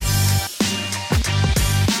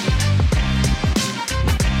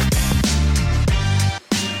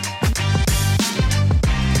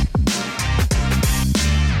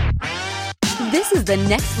the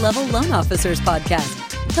Next Level Loan Officers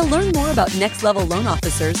podcast. To learn more about Next Level Loan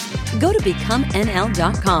Officers, go to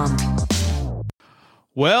becomενl.com.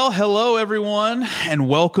 Well, hello, everyone, and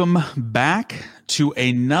welcome back to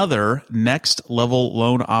another Next Level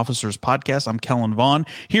Loan Officers podcast. I'm Kellen Vaughn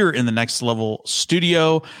here in the Next Level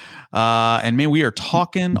studio. And man, we are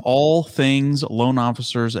talking all things loan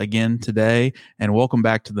officers again today. And welcome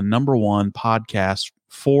back to the number one podcast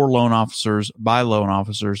for loan officers by loan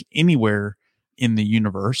officers anywhere in the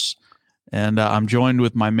universe. And I'm joined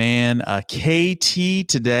with my man, KT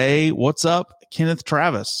today. What's up, Kenneth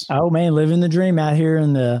Travis? Oh man, living the dream out here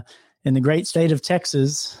in the great state of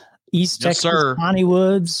Texas, East Yes, Texas, sir. Piney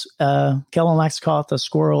Woods. Kellen likes to call it the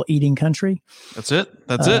squirrel eating country. That's it.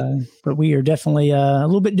 That's it. But we are definitely a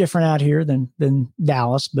little bit different out here than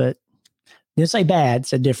Dallas. But didn't say bad,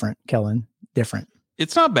 said different, Kellen. Different.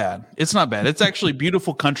 It's not bad. It's not bad. It's actually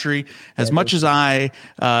beautiful country. As much as I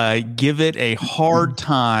give it a hard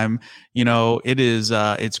time, you know, it is.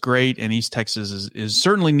 It's great, and East Texas is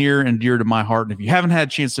certainly near and dear to my heart. And if you haven't had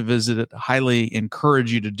a chance to visit it, I highly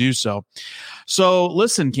encourage you to do so. So,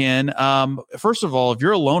 listen, Ken. First of all, if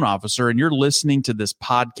you're a loan officer and you're listening to this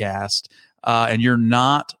podcast and you're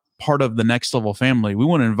not part of the Next Level family, we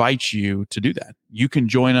want to invite you to do that. You can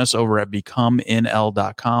join us over at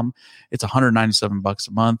becomennl.com. It's $197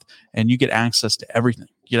 a month, and you get access to everything.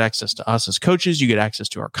 You get access to us as coaches. You get access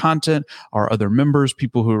to our content, our other members,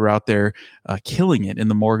 people who are out there killing it in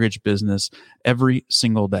the mortgage business every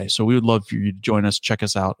single day. So we would love for you to join us. Check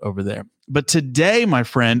us out over there. But today, my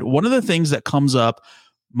friend, one of the things that comes up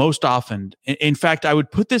most often, in fact, I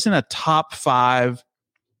would put this in a top 5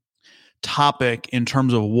 topic in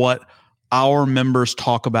terms of what our members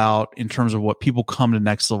talk about, in terms of what people come to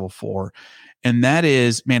Next Level for. And that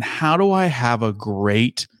is, man, how do I have a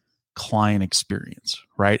great client experience,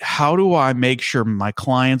 right? How do I make sure my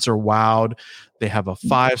clients are wowed? They have a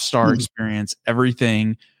 5-star experience.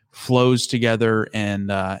 Everything flows together.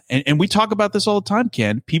 And we talk about this all the time,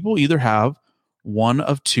 Ken. People either have one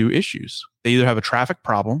of 2 issues. They either have a traffic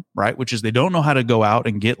problem, right? Which is they don't know how to go out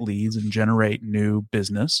and get leads and generate new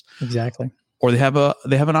business. Exactly. Or they have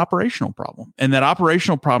an operational problem. And that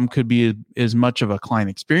operational problem could be as much of a client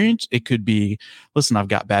experience. It could be, listen, I've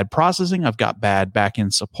got bad processing. I've got bad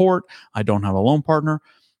back-end support. I don't have a loan partner.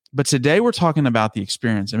 But today we're talking about the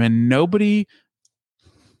experience. I mean, nobody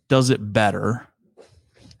does it better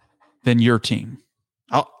than your team.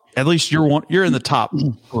 At least you're in the top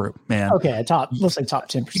group, man. Okay, let's say top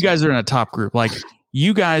 10%. You guys are in a top group. Like,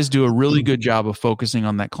 you guys do a really good job of focusing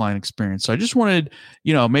on that client experience. So I just wanted,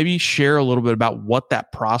 maybe share a little bit about what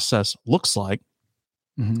that process looks like.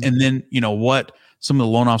 Mm-hmm. And then, what some of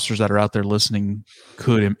the loan officers that are out there listening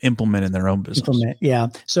could implement in their own business. Yeah.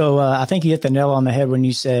 So I think you hit the nail on the head when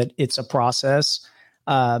you said it's a process.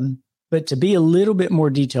 But to be a little bit more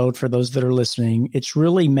detailed for those that are listening, it's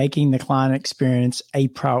really making the client experience a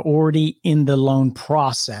priority in the loan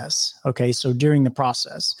process. Okay. So during the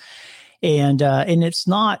process. And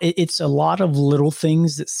it's a lot of little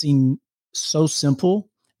things that seem so simple,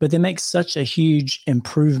 but they make such a huge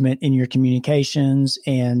improvement in your communications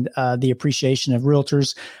and the appreciation of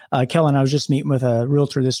realtors. Kellen, I was just meeting with a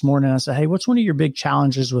realtor this morning. I said, hey, what's one of your big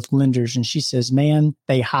challenges with lenders? And she says, man,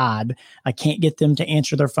 they hide. I can't get them to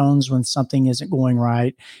answer their phones when something isn't going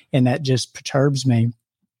right. And that just perturbs me.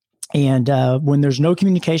 And when there's no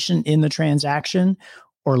communication in the transaction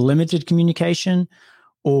or limited communication,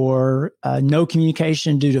 or no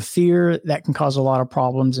communication due to fear, that can cause a lot of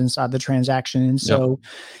problems inside the transaction. And so,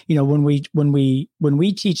 when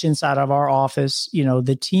we teach inside of our office,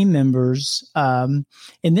 the team members, and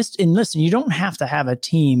listen, you don't have to have a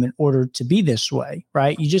team in order to be this way,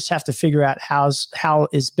 right? You just have to figure out how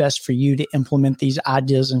is best for you to implement these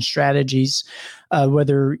ideas and strategies,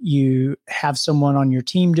 whether you have someone on your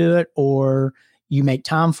team do it, or you make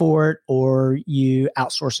time for it, or you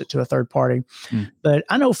outsource it to a third party. But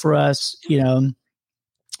I know for us, when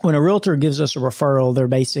a realtor gives us a referral, they're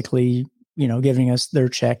basically, giving us their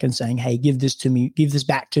check and saying, hey, give this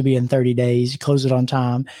back to me in 30 days, close it on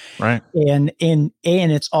time. Right. And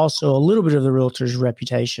it's also a little bit of the realtor's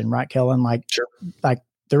reputation, right, Kellen? Like, sure. Like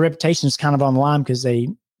their reputation is kind of on the line because they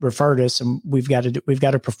referred us, and we've got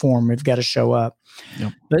to perform, we've got to show up.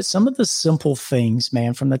 Yep. But some of the simple things,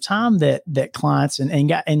 man, from the time that clients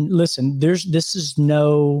and listen, this is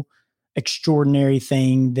no extraordinary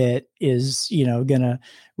thing that is, going to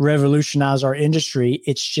revolutionize our industry.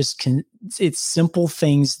 It's just, it's simple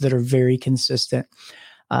things that are very consistent.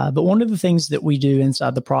 But one of the things that we do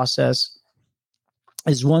inside the process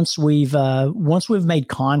is once we've made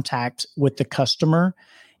contact with the customer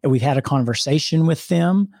and we've had a conversation with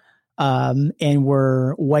them, and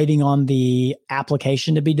we're waiting on the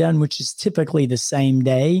application to be done, which is typically the same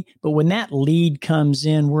day. But when that lead comes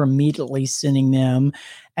in, we're immediately sending them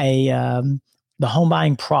the home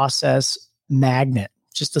buying process magnet,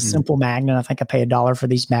 just a simple magnet. I think I pay $1 for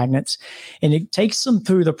these magnets, and it takes them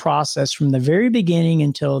through the process from the very beginning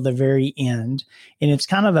until the very end. And it's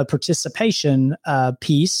kind of a participation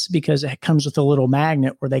piece because it comes with a little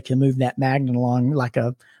magnet where they can move that magnet along like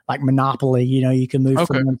Monopoly. You can move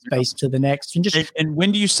from one space to the next. And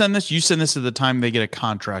when do you send this? You send this at the time they get a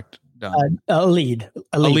contract done. A lead.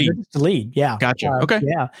 Yeah. Gotcha. Okay.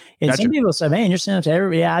 Yeah. And some people say, man, you're sending it to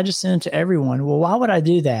everybody. Yeah, I just send it to everyone. Well, why would I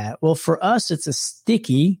do that? Well, for us, it's a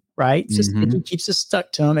sticky, right? It's a sticky, keeps us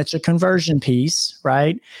stuck to them. It's a conversion piece,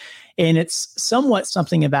 right? And it's somewhat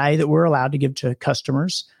something of value that we're allowed to give to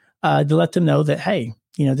customers to let them know that, hey,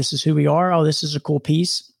 this is who we are. Oh, this is a cool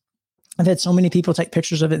piece. I've had so many people take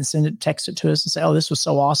pictures of it and text it to us and say, oh, this was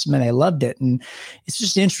so awesome. And they loved it. And it's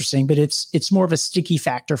just interesting, but it's more of a sticky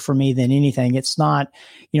factor for me than anything. It's not,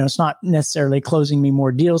 it's not necessarily closing me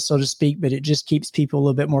more deals, so to speak, but it just keeps people a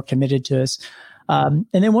little bit more committed to us. And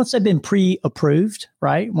then once they've been pre-approved,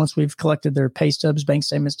 right? Once we've collected their pay stubs, bank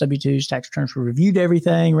statements, W-2s, tax returns, we reviewed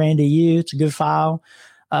everything, ran to you, it's a good file.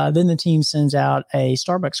 Then the team sends out a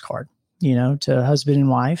Starbucks card, to husband and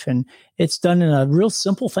wife. And it's done in a real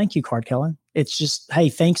simple thank you card, Kellen. It's just, hey,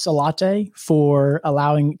 thanks a latte for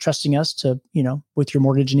trusting us to, with your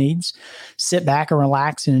mortgage needs. Sit back and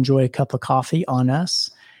relax and enjoy a cup of coffee on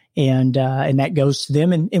us. And that goes to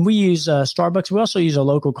them. And we use Starbucks. We also use a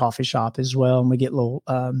local coffee shop as well. And we get little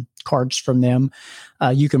cards from them.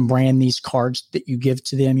 You can brand these cards that you give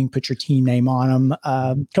to them. You can put your team name on them.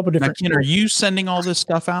 A couple different. Now, Ken, are you sending all this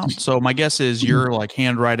stuff out? So my guess is you're like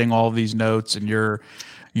handwriting all of these notes, and you're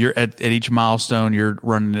at each milestone, you're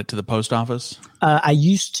running it to the post office? I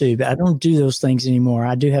used to, but I don't do those things anymore.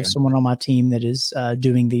 I do have someone on my team that is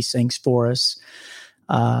doing these things for us.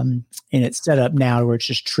 And it's set up now where it's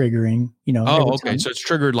just triggering, Oh, okay. So it's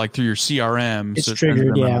triggered like through your CRM. It's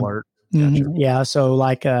triggered. Yeah. Alert. Gotcha. Yeah. So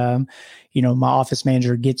like, my office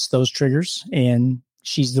manager gets those triggers, and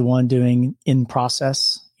she's the one doing in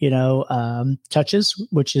process, touches,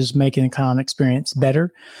 which is making the client experience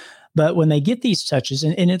better. But when they get these touches,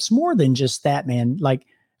 and it's more than just that, man, like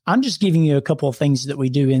I'm just giving you a couple of things that we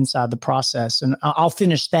do inside the process, and I'll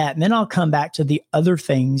finish that. And then I'll come back to the other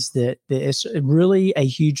things that is really a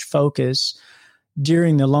huge focus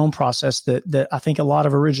during the loan process that I think a lot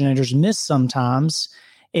of originators miss sometimes.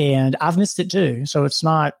 And I've missed it too. So it's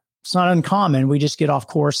not uncommon. We just get off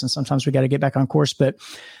course, and sometimes we got to get back on course. But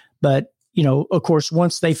of course,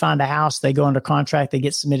 once they find a house, they go under contract, they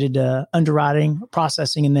get submitted to underwriting,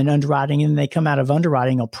 processing, and then underwriting, and they come out of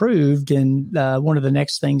underwriting approved. And one of the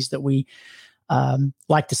next things that we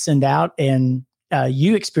like to send out, and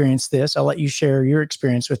you experience this, I'll let you share your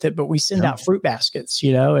experience with it, but we send out fruit baskets,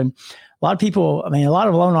 and a lot of people, a lot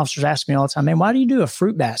of loan officers ask me all the time, man, why do you do a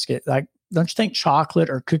fruit basket? Like, don't you think chocolate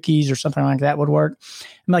or cookies or something like that would work?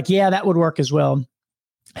 I'm like, yeah, that would work as well.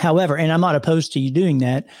 However, and I'm not opposed to you doing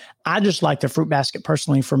that, I just like the fruit basket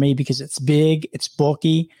personally for me because it's big, it's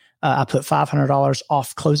bulky. I put $500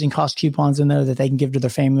 off closing cost coupons in there that they can give to their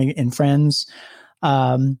family and friends.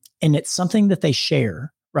 And it's something that they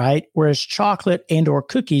share, right? Whereas chocolate and or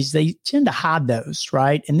cookies, they tend to hide those,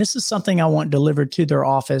 right? And this is something I want delivered to their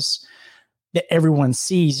office that everyone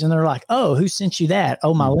sees, and they're like, oh, who sent you that?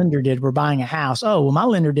 Oh, my lender did. We're buying a house. Oh, well, my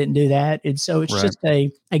lender didn't do that. And so it's just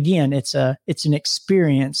it's an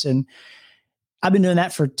experience. And I've been doing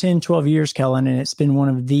that for 10, 12 years, Kellen, and it's been one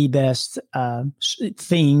of the best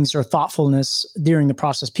things or thoughtfulness during the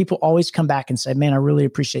process. People always come back and say, man, I really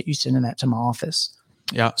appreciate you sending that to my office.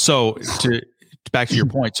 Yeah. So back to your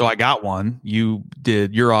point. So I got one.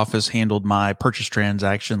 Your office handled my purchase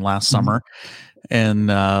transaction last summer. And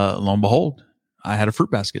lo and behold, I had a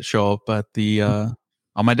fruit basket show up at the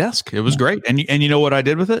on my desk. It was great. And you know what I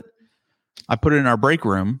did with it? I put it in our break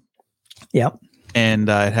room. Yep. And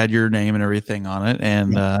it had your name and everything on it.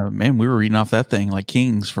 And man, we were eating off that thing like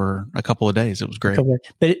kings for a couple of days. It was great.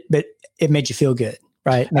 But it made you feel good,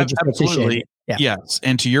 right? It made you Absolutely. Yeah. Yes.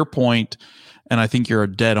 And to your point, and I think you're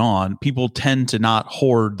dead on, people tend to not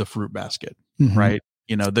hoard the fruit basket, right?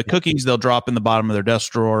 The cookies they'll drop in the bottom of their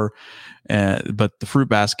desk drawer, but the fruit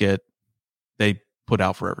basket they put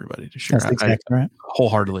out for everybody to share. That's exactly right.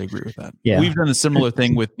 Wholeheartedly agree with that. Yeah. We've done a similar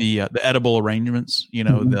thing with the edible arrangements.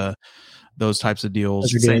 Those types of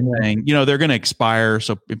deals. Same thing. They're going to expire,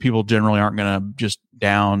 so people generally aren't going to just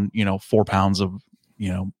down 4 pounds of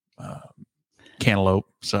cantaloupe.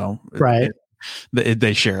 So right.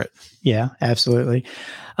 They share it. Yeah, absolutely.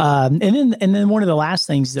 And then one of the last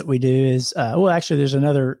things that we do is, actually there's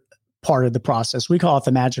another part of the process. We call it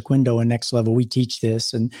the magic window in Next Level. We teach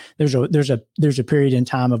this, and there's a period in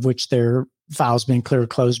time of which their file's been clear or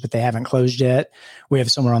closed, but they haven't closed yet. We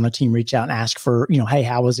have someone on the team reach out and ask for, hey,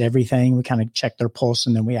 how was everything? We kind of check their pulse,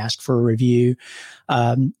 and then we ask for a review.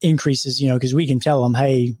 Increases, because we can tell them,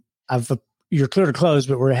 hey, you're clear to close,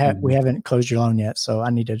 but we haven't closed your loan yet, so I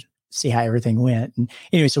need to see how everything went. And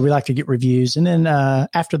anyway, so we like to get reviews, and then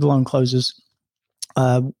after the loan closes,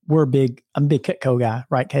 I'm a big Cutco guy,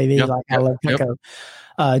 right, KV? Yep, I love Cutco.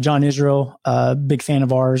 John Israel, big fan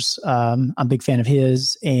of ours. I'm a big fan of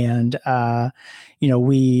his. And,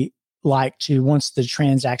 we like to, once the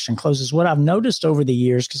transaction closes, what I've noticed over the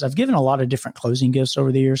years, because I've given a lot of different closing gifts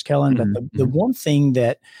over the years, Kellen, but the one thing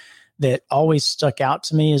that always stuck out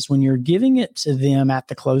to me is when you're giving it to them at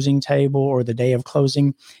the closing table or the day of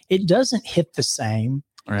closing, it doesn't hit the same.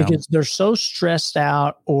 Because they're so stressed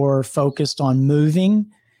out or focused on moving,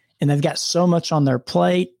 and they've got so much on their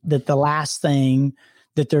plate that the last thing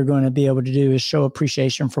that they're going to be able to do is show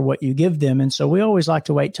appreciation for what you give them. And so we always like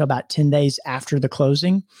to wait till about 10 days after the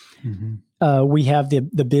closing. Mm-hmm. We have the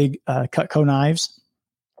big Cutco knives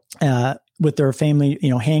with their family,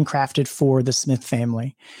 handcrafted for the Smith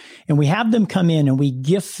family. And we have them come in and we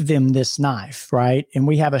gift them this knife, right? And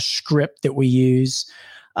we have a script that we use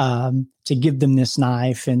to give them this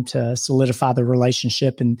knife and to solidify the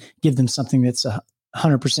relationship and give them something that's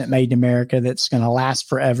 100% made in America, that's going to last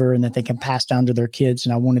forever and that they can pass down to their kids.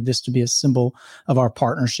 And I wanted this to be a symbol of our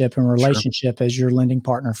partnership and relationship as your lending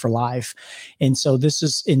partner for life. And so this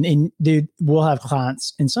is, dude, we'll have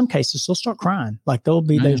clients, in some cases, they'll start crying. Like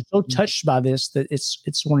they're so touched by this that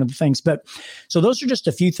it's one of the things. But so those are just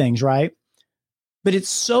a few things, right? But it's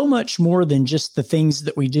so much more than just the things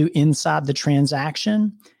that we do inside the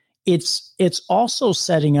transaction. It's also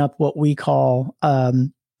setting up what we call,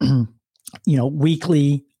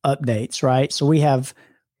 weekly updates, right? So we have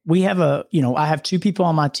I have two people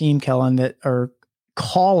on my team, Kellen, that are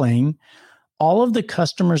calling all of the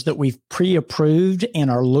customers that we've pre-approved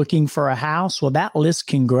and are looking for a house. Well, that list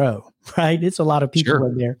can grow, right? It's a lot of people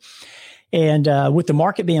in there. And with the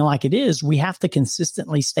market being like it is, we have to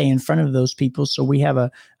consistently stay in front of those people. So we have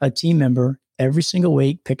a team member every single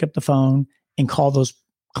week, pick up the phone and call those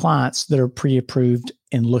clients that are pre-approved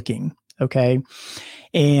and looking. Okay.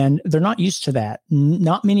 And they're not used to that.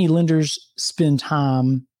 Not many lenders spend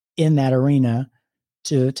time in that arena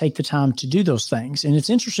to take the time to do those things. And it's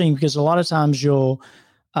interesting because a lot of times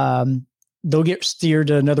they'll get steered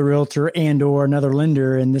to another realtor and or another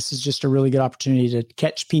lender. And this is just a really good opportunity to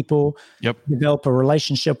catch people, develop a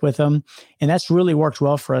relationship with them. And that's really worked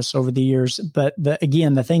well for us over the years. But the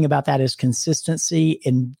thing about that is consistency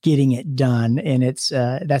and getting it done. And it's,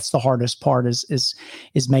 that's the hardest part is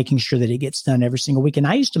making sure that it gets done every single week. And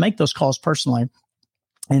I used to make those calls personally.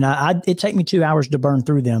 And it'd take me 2 hours to burn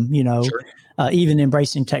through them, even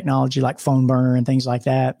embracing technology like Phone Burner and things like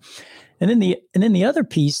that. And then the other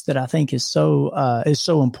piece that I think is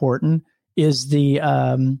so important is the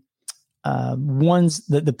ones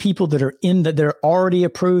that the people that are they're already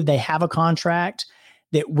approved, they have a contract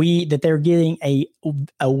that they're getting a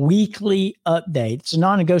weekly update. It's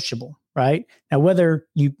non-negotiable, right? Now, whether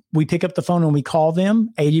we pick up the phone and we call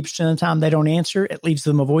them, 80% of the time they don't answer, it leaves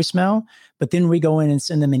them a voicemail, but then we go in and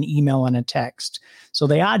send them an email and a text. So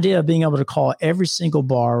the idea of being able to call every single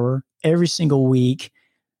borrower every single week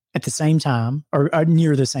at the same time or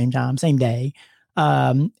near the same time, same day,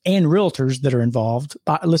 and realtors that are involved,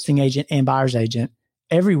 listing agent and buyer's agent,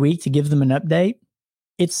 every week to give them an update,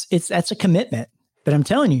 that's a commitment. But I'm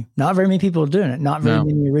telling you, not very many people are doing it. Not very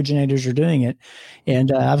many originators are doing it.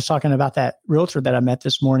 And I was talking about that realtor that I met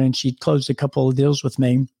this morning. She closed a couple of deals with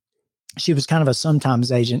me. She was kind of a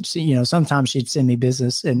sometimes agent. Sometimes she'd send me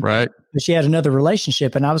business, but she had another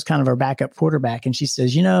relationship, and I was kind of her backup quarterback. And she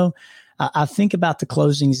says, I think about the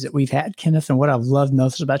closings that we've had, Kenneth, and what I've loved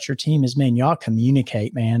most about your team is, man, y'all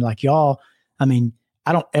communicate, man. Like y'all, I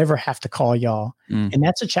don't ever have to call y'all. And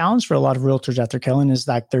that's a challenge for a lot of realtors out there, Kellen, is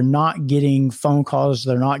like they're not getting phone calls.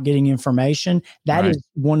 They're not getting information. That is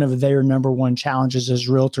one of their number one challenges as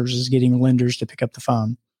realtors, is getting lenders to pick up the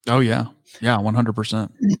phone. Oh, yeah. Yeah,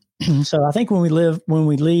 100%. So I think when we leave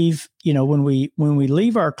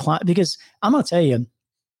our client, because I'm going to tell you,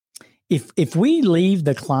 if we leave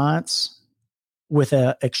the clients with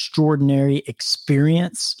an extraordinary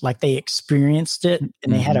experience, like they experienced it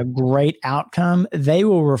and they had a great outcome, they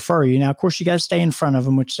will refer you. Now, of course, you got to stay in front of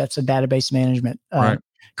them, which that's a database management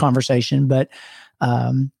conversation, but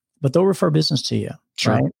they'll refer business to you.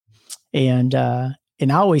 Sure. Right. And I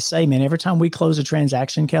always say, man, every time we close a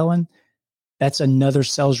transaction, Kellen, that's another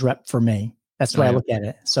sales rep for me. That's the way I look at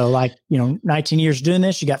it. So like, 19 years doing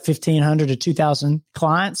this, you got 1,500 to 2,000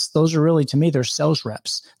 clients. Those are really, to me, they're sales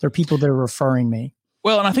reps. They're people that are referring me.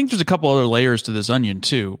 Well, and I think there's a couple other layers to this onion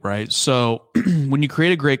too, right? So when you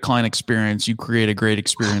create a great client experience, you create a great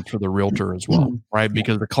experience for the realtor as well, right?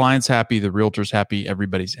 Because the client's happy, the realtor's happy,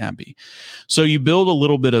 everybody's happy. So you build a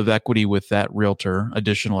little bit of equity with that realtor,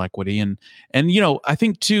 additional equity. And I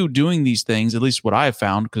think too, doing these things, at least what I've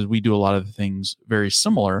found, because we do a lot of the things very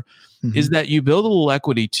similar, is that you build a little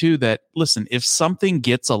equity too, that listen, if something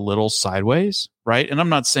gets a little sideways, right? And I'm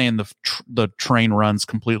not saying the train runs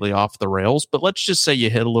completely off the rails, but let's just say you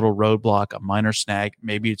hit a little roadblock, a minor snag.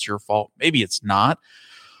 Maybe it's your fault. Maybe it's not.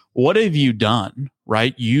 What have you done,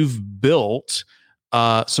 right? You've built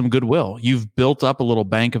some goodwill. You've built up a little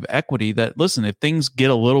bank of equity that, listen, if things get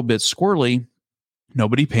a little bit squirrely,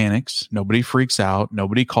 nobody panics, nobody freaks out,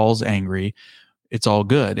 nobody calls angry. It's all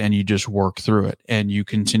good, and you just work through it, and you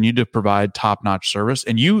continue to provide top-notch service.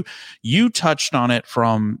 And you touched on it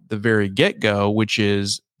from the very get-go, which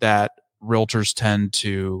is that realtors tend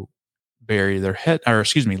to bury their head,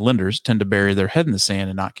 lenders tend to bury their head in the sand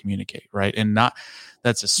and not communicate, right? And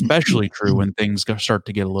that's especially true when things start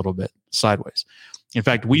to get a little bit sideways. In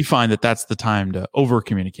fact, we find that that's the time to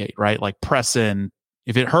over-communicate, right? Like press in.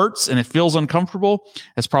 If it hurts and it feels uncomfortable,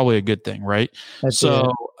 that's probably a good thing, right?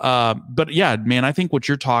 But yeah, man, I think what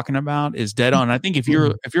you're talking about is dead on. I think if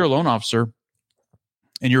you're a loan officer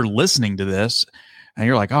and you're listening to this and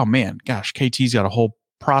you're like, oh man, gosh, KT's got a whole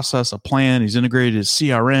process, a plan. He's integrated his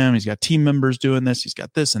CRM. He's got team members doing this. He's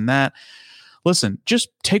got this and that. Listen, just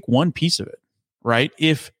take one piece of it, right?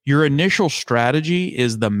 If your initial strategy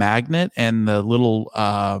is the magnet and the little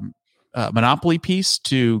monopoly piece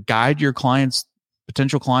to guide your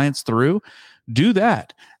potential clients through, do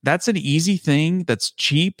that. That's an easy thing. That's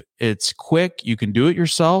cheap. It's quick. You can do it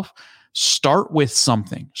yourself. Start with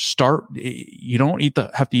something. You don't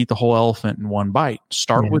have to eat the whole elephant in one bite.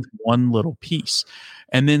 Start with one little piece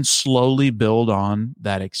and then slowly build on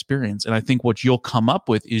that experience. And I think what you'll come up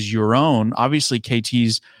with is your own. Obviously,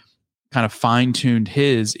 KT's kind of fine-tuned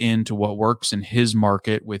his into what works in his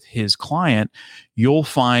market with his client. You'll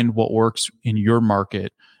find what works in your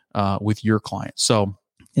market with your clients. So,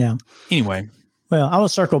 anyway. Well, I will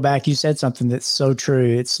circle back. You said something that's so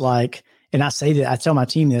true. It's like, and I say that, I tell my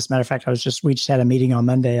team this. Matter of fact, we just had a meeting on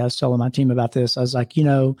Monday. I was telling my team about this. I was like,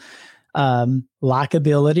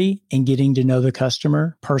 likability and getting to know the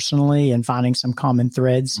customer personally and finding some common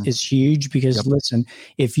threads is huge because listen,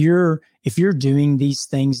 if you're doing these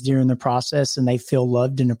things during the process and they feel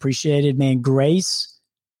loved and appreciated, man, grace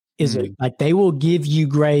is it like they will give you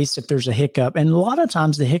grace if there's a hiccup. And a lot of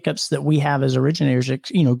times the hiccups that we have as originators,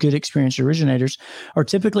 good experienced originators, are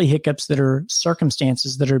typically hiccups that are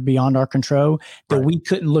circumstances that are beyond our control that we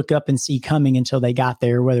couldn't look up and see coming until they got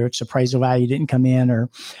there, whether it's appraisal value didn't come in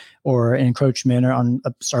or an encroachment or on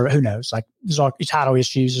who knows, like there's all title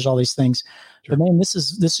issues, there's all these things. But man, this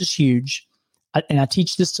is huge. And I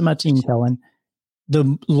teach this to my team, Kellen.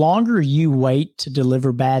 The longer you wait to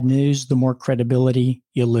deliver bad news, the more credibility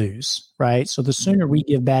you lose, right? So the sooner we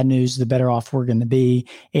give bad news, the better off we're going to be.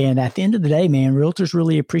 And at the end of the day, man, realtors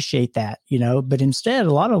really appreciate that, but instead,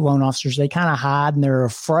 a lot of loan officers, they kind of hide and they're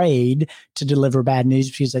afraid to deliver bad news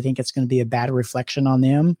because they think it's going to be a bad reflection on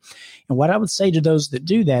them. And what I would say to those that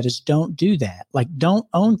do that is don't do that. Like, don't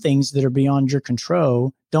own things that are beyond your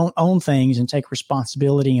control. Don't own things and take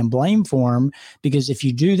responsibility and blame for them, because if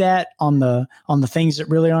you do that on the things that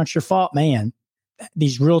really aren't your fault, man,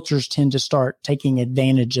 these realtors tend to start taking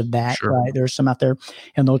advantage of that. Sure. Right? There's some out there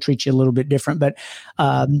and they'll treat you a little bit different, but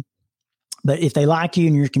if they like you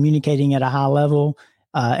and you're communicating at a high level,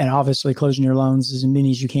 and obviously closing your loans as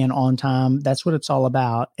many as you can on time, that's what it's all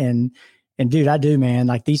about. And dude, I do, man.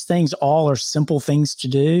 Like, these things all are simple things to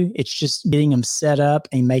do. It's just getting them set up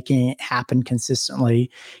and making it happen consistently.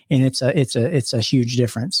 And it's a huge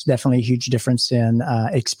difference, definitely a huge difference in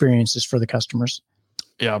experiences for the customers.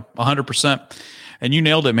 Yeah, 100%. And you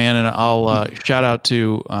nailed it, man. And I'll shout out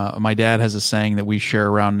to my dad has a saying that we share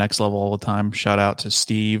around Next Level all the time. Shout out to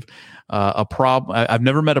Steve. I've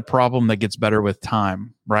never met a problem that gets better with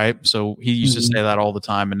time, right? So he used to say that all the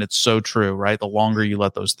time, and it's so true, right? The longer you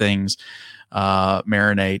let those things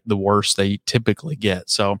marinate, the worse they typically get.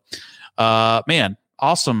 So, man,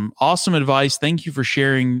 awesome advice. Thank you for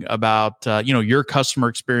sharing about your customer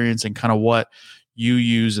experience and kind of what you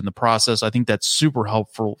use in the process. I think that's super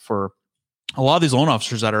helpful for a lot of these loan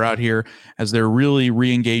officers that are out here as they're really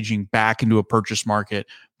re-engaging back into a purchase market,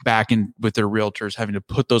 back in with their realtors, having to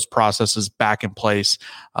put those processes back in place.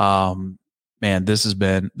 man, this has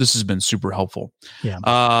been super helpful.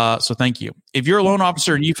 Yeah. So thank you. If you're a loan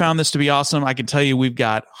officer and you found this to be awesome, I can tell you we've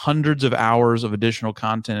got hundreds of hours of additional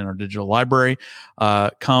content in our digital library.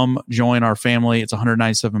 Come join our family. It's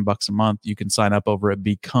 $197 a month. You can sign up over at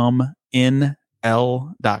becomenl.com.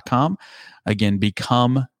 Again,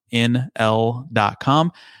 becomenl.com.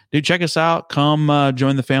 Dude, check us out. Come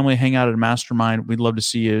join the family, hang out at a mastermind. We'd love to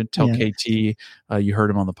see you. Tell KT you heard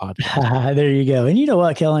him on the podcast. There you go. And you know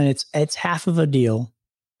what, Kellen? It's half of a deal.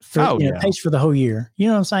 Pays for the whole year. You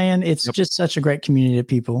know what I'm saying? It's just such a great community of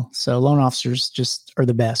people. So loan officers just are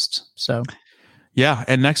the best. So yeah,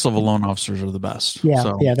 and next level loan officers are the best. Yeah,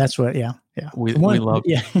 so that's what. Yeah. We love.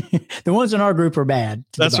 Yeah, the ones in our group are bad.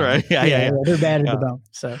 That's right. Yeah, they're bad at the bone.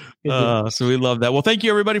 So we love that. Well, thank you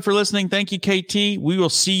everybody for listening. Thank you, KT. We will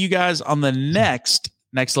see you guys on the next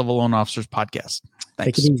Level Loan Officers podcast.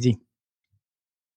 Thanks. Take it easy.